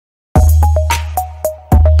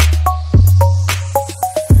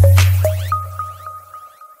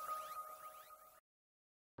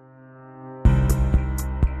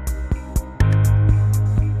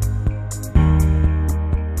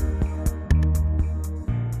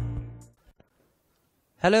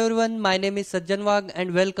Hello everyone, my name is Sajjan Wagh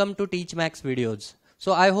and welcome to Teach Max videos.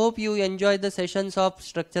 So I hope you enjoy the sessions of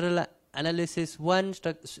structural analysis 1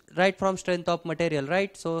 right from strength of material,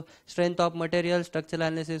 right? So strength of material, structural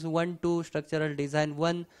analysis 1, 2, structural design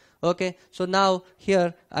 1. Okay, so now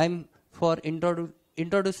here I'm for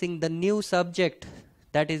introducing the new subject,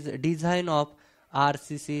 that is design of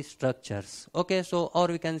RCC structures. Okay, so or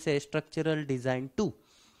we can say structural design 2.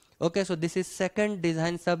 Okay, so this is second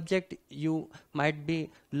design subject you might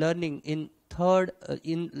be learning in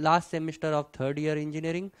last semester of third year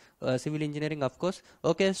engineering, civil engineering, of course.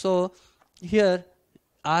 Okay, so here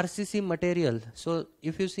RCC material. So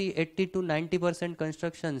if you see 80 to 90%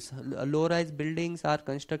 constructions, low-rise buildings are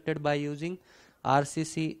constructed by using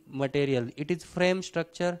RCC material. It is frame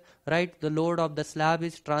structure, right? The load of the slab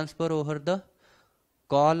is transferred over the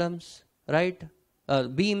columns, right?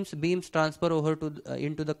 Beams transfer over to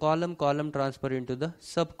into the column transfer into the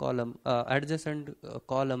sub column, adjacent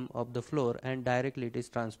column of the floor, and directly it is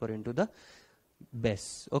transferred into the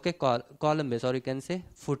base. Okay, column base, or you can say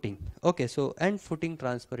footing. Okay, so and footing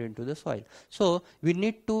transfer into the soil. So we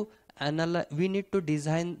need to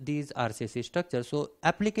design these RCC structures. So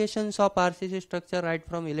applications of RCC structure, right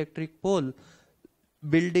from electric pole,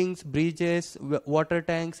 buildings, bridges, water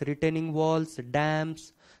tanks, retaining walls,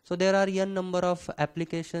 dams. So there are n number of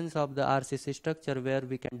applications of the RCC structure where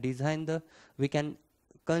we can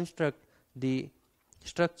construct the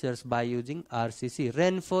structures by using RCC,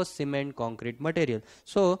 reinforced cement concrete material.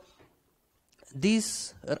 So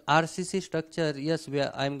this RCC structure, yes,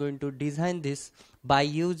 I'm going to design this by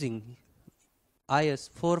using IS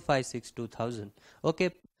 456-2000. Okay,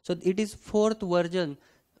 so it is fourth version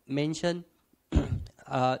mentioned.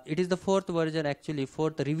 It is the fourth version, actually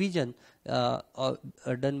fourth revision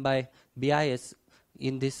done by BIS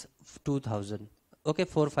in this 2000. Okay,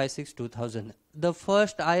 456-2000. The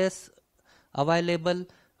first IS available,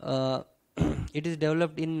 it is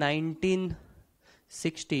developed in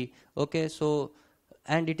 1960. Okay, so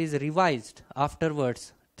and it is revised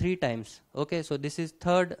afterwards 3 times. Okay, so this is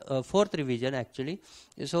fourth revision actually.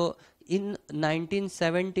 So in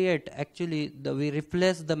 1978 actually we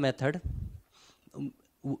replaced the method.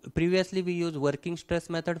 Previously we used working stress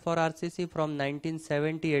method for RCC. From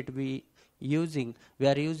 1978 we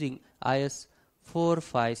are using IS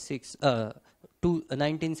 456 to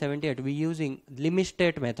 1978 we using limit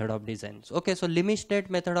state method of design. Okay, so limit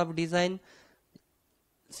state method of design,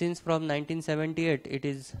 since from 1978 it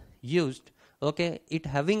is used. Okay, it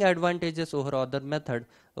having advantages over other method.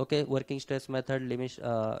 Okay, working stress method, limit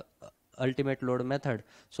ultimate load method.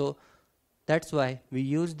 So that's why we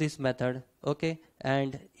use this method. Okay,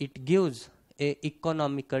 and it gives a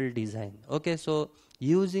economical design. Okay, so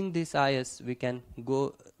using this IS we can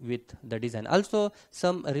go with the design. Also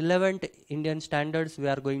some relevant Indian standards we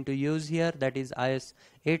are going to use here, that is IS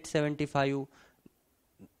 875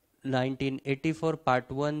 1984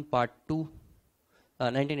 part 1 part 2,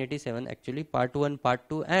 1987 actually, part 1 part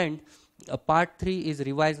 2, and part 3 is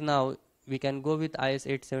revised now. We can go with IS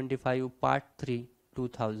 875 part 3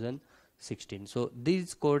 2016. So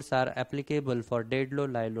these codes are applicable for dead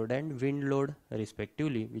load, live load and wind load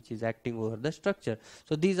respectively, which is acting over the structure.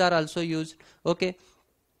 So these are also used. Okay,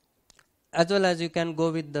 as well as you can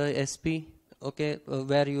go with the SP. Okay,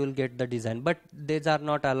 where you will get the design, but these are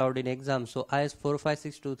not allowed in exam. So IS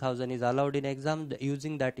 456-2000 is allowed in exam.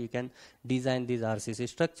 Using that you can design this RCC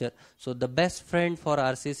structure. So the best friend for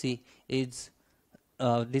RCC is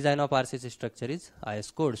design of RCC structure is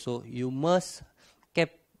IS code. So you must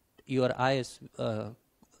keep your IS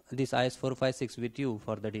this IS 456 with you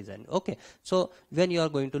for the design. Okay, so when you are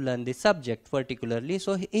going to learn this subject particularly,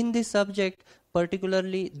 so in this subject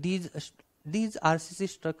particularly these RCC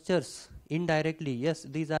structures indirectly, yes,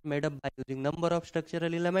 these are made up by using number of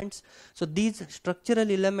structural elements. So these structural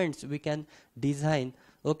elements we can design.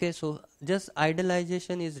 Okay, so just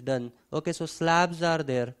idealization is done. Okay, so slabs are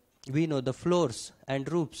there. We know the floors and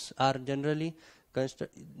roofs are generally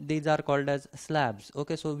these are called as slabs.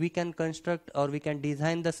 Okay, so we can construct or we can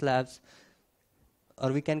design the slabs,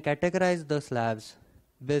 or we can categorize the slabs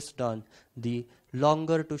based on the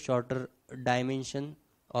longer to shorter dimension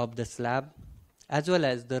of the slab, as well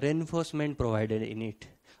as the reinforcement provided in it.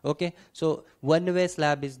 Okay, so one-way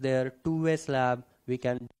slab is there, two-way slab, we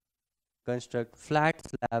can construct flat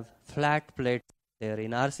slab, flat plates there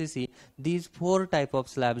in RCC. These 4 type of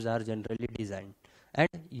slabs are generally designed and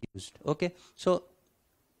used. Okay, so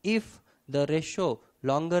if the ratio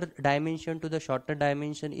longer dimension to the shorter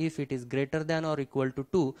dimension, if it is greater than or equal to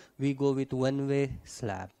 2, we go with one-way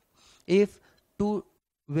slab. If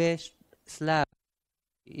two-way slab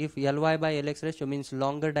if Ly by Lx ratio means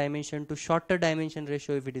longer dimension to shorter dimension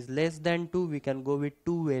ratio, if it is less than 2, we can go with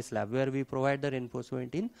two-way slab where we provide the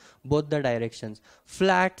reinforcement in both the directions.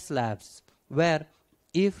 Flat slabs, where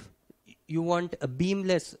if you want a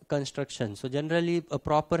beamless construction, so generally a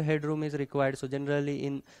proper headroom is required, so generally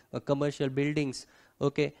in commercial buildings,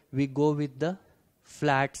 okay, we go with the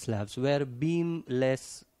flat slabs where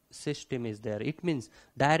beamless system is there. It means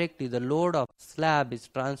directly the load of slab is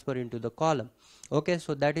transferred into the column. Okay,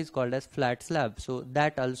 so that is called as flat slab. So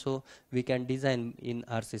that also we can design in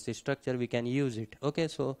RCC structure, we can use it. Okay,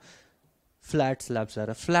 so flat slabs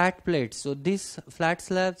are flat plates. So these flat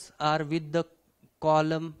slabs are with the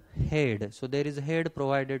column head. So there is a head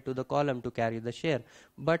provided to the column to carry the shear,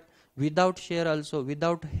 but without shear also,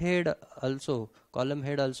 without head also, column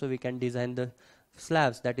head also, we can design the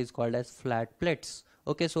slabs, that is called as flat plates.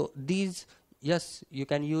 Okay, so these, yes, you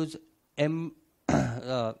can use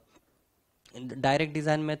direct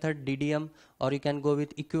design method, DDM, or you can go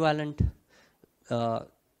with equivalent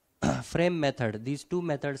frame method. These two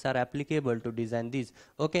methods are applicable to design these.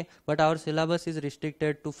 Okay, but our syllabus is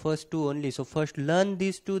restricted to first two only, so first learn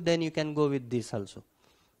these two, then you can go with this also.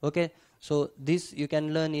 Okay, so this you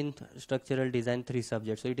can learn in structural design 3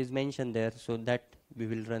 subjects, so it is mentioned there, so that we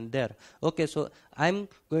will run there. Okay, so I'm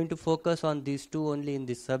going to focus on these two only in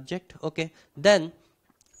this subject. Okay, then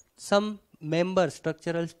some members,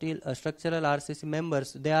 structural RCC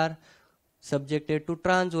members, they are subjected to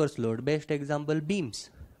transverse load. Best example,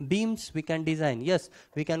 beams. Beams we can design, yes,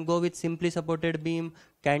 we can go with simply supported beam,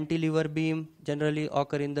 cantilever beam generally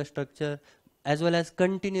occur in the structure, as well as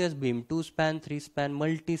continuous beam, 2-span, 3-span,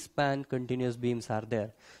 multi-span continuous beams are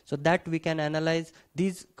there. So that we can analyze.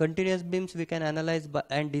 These continuous beams we can analyze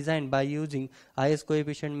and design by using IS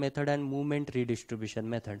coefficient method and movement redistribution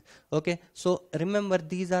method. Okay, so remember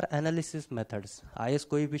these are analysis methods. IS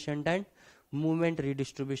coefficient and movement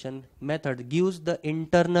redistribution method gives the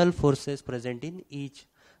internal forces present in each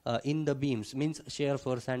in the beams, means shear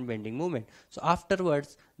force and bending moment. So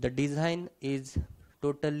afterwards the design is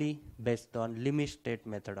totally based on limit state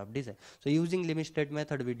method of design. So using limit state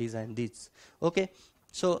method we design these. Okay,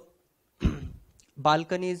 so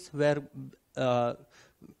balconies where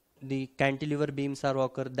the cantilever beams are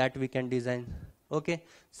occur, that we can design. Okay,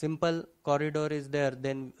 simple corridor is there,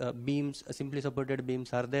 then beams, simply supported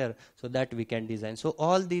beams are there, so that we can design. So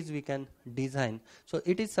all these we can design. So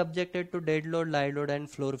it is subjected to dead load, live load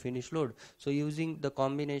and floor finish load. So using the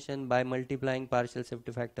combination by multiplying partial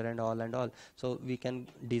safety factor and all, so we can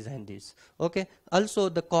design this. Okay, also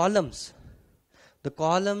the columns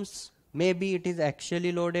maybe it is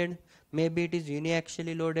axially loaded, maybe it is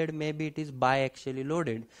uniaxially loaded, maybe it is biaxially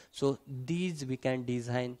loaded. So these we can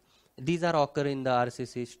design. These are occur in the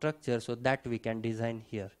RCC structure, so that we can design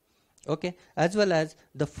here. Okay, as well as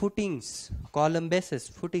the footings, column bases,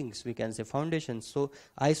 footings, we can say foundations. So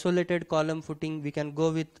isolated column footing, we can go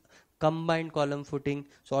with combined column footing.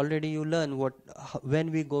 So already you learn when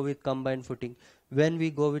we go with combined footing, when we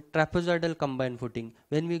go with trapezoidal combined footing,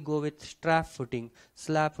 when we go with strap footing,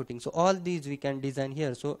 slab footing. So all these we can design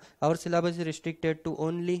here. So our syllabus is restricted to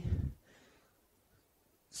only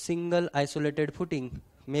single isolated footing,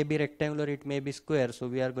 maybe rectangular, it may be square, so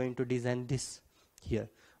we are going to design this here.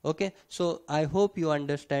 Okay, so I hope you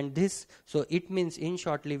understand this. So it means in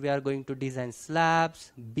shortly we are going to design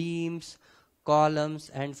slabs, beams, columns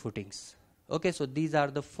and footings. Okay, so these are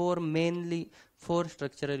the mainly four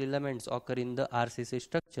structural elements occur in the RCC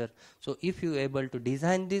structure. So if you able to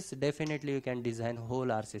design this, definitely you can design whole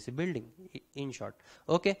RCC building in short.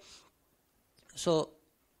 Okay, so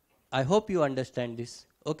I hope you understand this.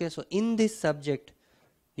 Okay, so in this subject,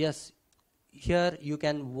 yes, here you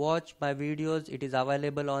can watch my videos. It is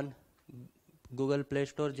available on Google Play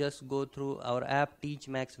Store. Just go through our app Teach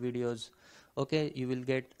Max videos. Okay, you will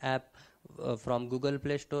get app from Google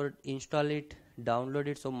Play Store. Install it, download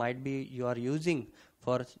it. So might be you are using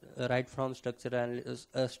for right from structural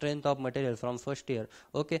strength of material from first year.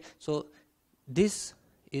 Okay, so this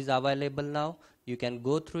is available now. You can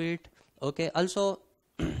go through it. Okay, also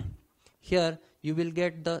here you will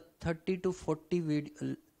get the 30 to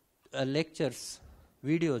 40 lectures,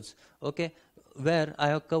 videos, okay, where I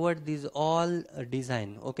have covered these all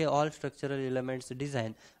design, okay, all structural elements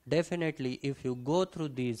design. Definitely if you go through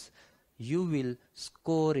these, you will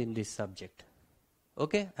score in this subject.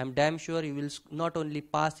 Okay, I'm damn sure you will not only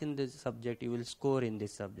pass in this subject, you will score in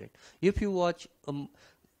this subject. If you watch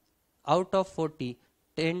out of 40,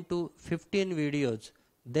 10 to 15 videos,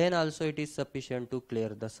 then also it is sufficient to clear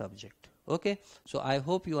the subject. Okay, so I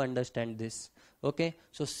hope you understand this. Okay,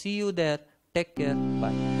 so see you there. Take care.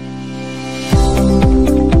 Bye.